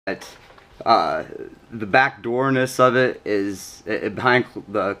The backdoorness of it is behind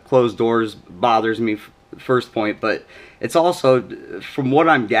the closed doors bothers me, first point, but it's also, from what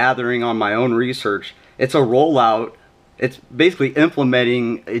I'm gathering on my own research, it's a rollout. It's basically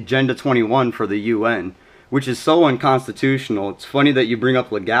implementing Agenda 21 for the UN, which is so unconstitutional. It's funny that you bring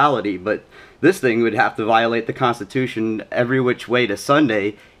up legality, but this thing would have to violate the Constitution every which way to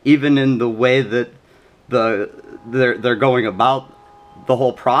Sunday, even in the way that they're going about the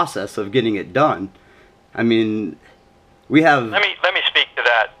whole process of getting it done. I mean, we have... Let me speak to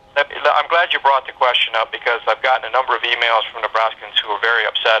that. I'm glad you brought the question up, because I've gotten a number of emails from Nebraskans who are very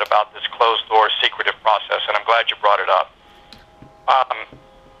upset about this closed-door, secretive process, and I'm glad you brought it up.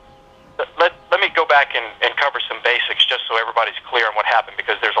 Let me go back and cover some basics just so everybody's clear on what happened,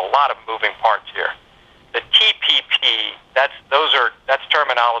 because there's a lot of moving parts here. The TPP, that's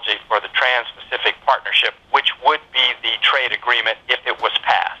terminology for the Trans-Pacific Partnership, which would be the trade agreement if it was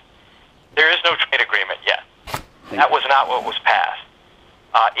passed. There is no trade agreement yet. That was not what was passed.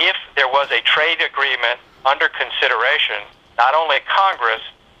 If there was a trade agreement under consideration, not only Congress,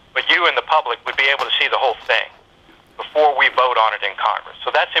 but you and the public would be able to see the whole thing before we vote on it in Congress.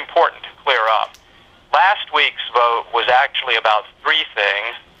 So that's important to clear up. Last week's vote was actually about three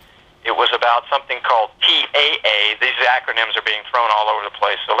things. It was about something called TAA. These acronyms are being thrown all over the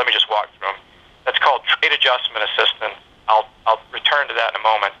place, so let me just walk through them. That's called Trade Adjustment Assistance. I'll return to that in a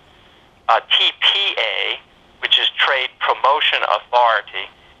moment. TPA, which is Trade Promotion Authority,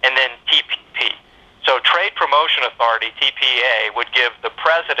 and then TPP. So Trade Promotion Authority, TPA, would give the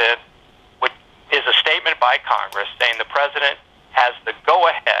president, is a statement by Congress saying the president has the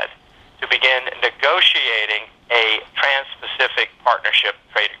go-ahead to begin negotiating a Trans-Pacific Partnership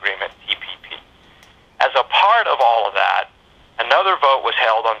Trade Agreement, TPP. As a part of all of that, another vote was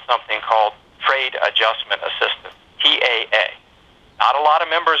held on something called Trade Adjustment Assistance, TAA. Not a lot of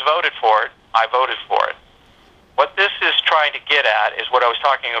members voted for it. I voted for it. What this is trying to get at is what I was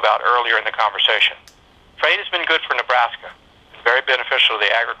talking about earlier in the conversation. Trade has been good for Nebraska. It's very beneficial to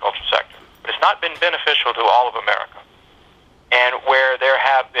the agriculture sector, but it's not been beneficial to all of America. And where there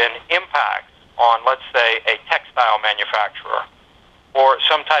have been impacts on, let's say, a textile manufacturer or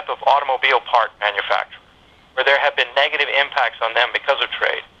some type of automobile part manufacturer, where there have been negative impacts on them because of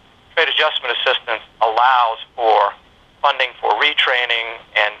trade, Trade Adjustment Assistance allows for funding for retraining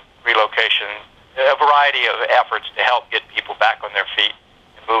and relocation, a variety of efforts to help get people back on their feet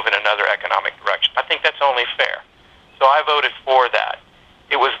and move in another economic direction. I think that's only fair. So I voted for that.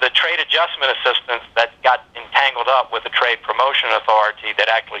 It was the Trade Adjustment Assistance that got entangled up with the Trade Promotion Authority that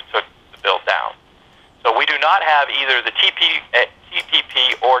actually took the bill down. So we do not have either the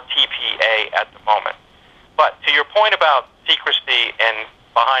TPP or TPA at the moment. But to your point about secrecy and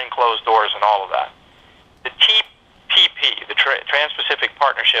behind closed doors and all of that, the TPP, the Trans-Pacific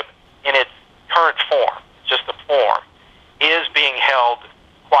Partnership, in its current form, just the form, is being held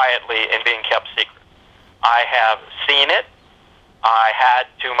quietly and being kept secret. I have seen it. I had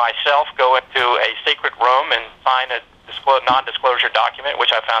to myself go into a secret room and sign a non-disclosure document, which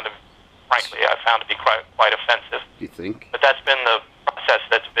I found to be quite offensive. You think? But that's been the process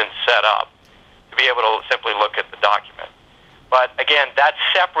that's been set up to be able to simply look at the document. But again, that's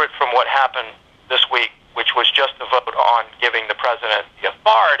separate from what happened this week, which was just a vote on giving the president the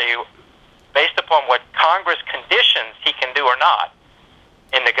authority, based upon what Congress conditions he can do or not,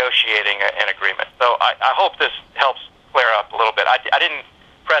 in negotiating an agreement. So I hope this helps clear up a little bit. I didn't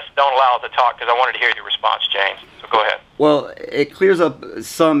press don't allow it to talk because I wanted to hear your response, James. So go ahead. Well, it clears up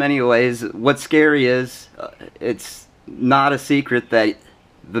some anyways. What's scary is it's not a secret that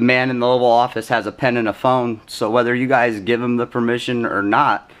the man in the Oval Office has a pen and a phone, so whether you guys give him the permission or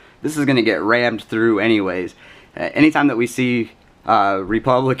not, this is going to get rammed through anyways. Anytime that we see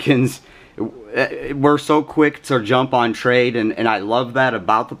Republicans, we're so quick to jump on trade, and I love that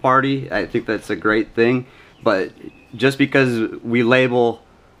about the party. I think that's a great thing. But just because we label,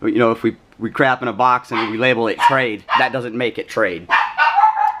 you know, if we crap in a box and we label it trade, that doesn't make it trade.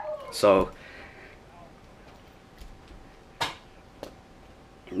 So,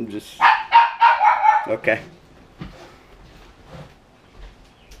 I'm just, okay.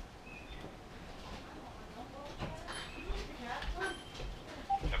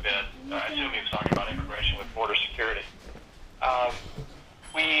 I assume he was talking about immigration with border security.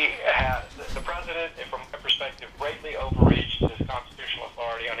 We have, the president, from my perspective, greatly overreached his constitutional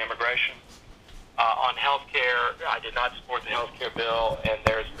authority on immigration. On health care, I did not support the health care bill, and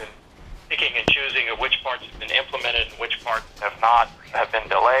there's been picking and choosing of which parts have been implemented and which parts have not, have been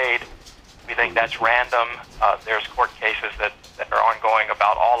delayed. We think that's random. There's court cases that are ongoing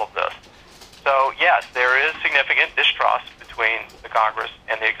about all of this. So, yes, there is significant distrust between the Congress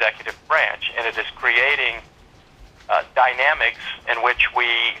and the executive branch, and it is creating dynamics in which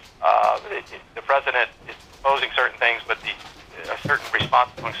the president is proposing certain things, but a certain response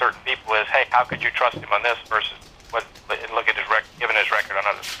among certain people is, hey, how could you trust him on this versus look at given his record on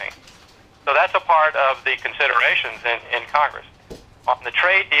other things. So that's a part of the considerations in Congress. On the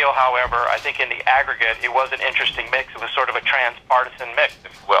trade deal, however, I think in the aggregate, it was an interesting mix. It was sort of a transpartisan mix,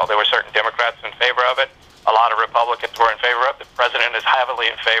 if you will. There were certain Democrats in favor of it. A lot of Republicans were in favor of it. The president is heavily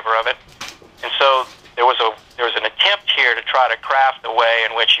in favor of it. And so there was an attempt here to try to craft a way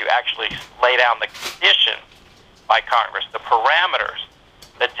in which you actually lay down the conditions by Congress, the parameters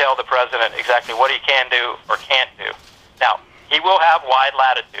that tell the president exactly what he can do or can't do. Now, he will have wide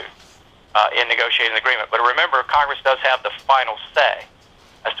latitude in negotiating the agreement, but remember, Congress does have the final say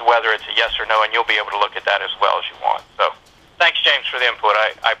as to whether it's a yes or no, and you'll be able to look at that as well as you want. So, thanks, James, for the input.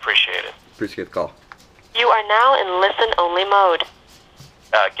 I appreciate it. Appreciate the call. You are now in listen-only mode.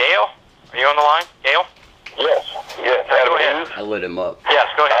 Gail, are you on the line? Gail? Yes. Go ahead. I lit him up. Yes,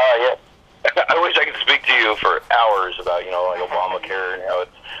 go ahead. Yeah. I wish I could speak to you for hours about, like Obamacare and how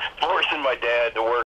it's forcing my dad to work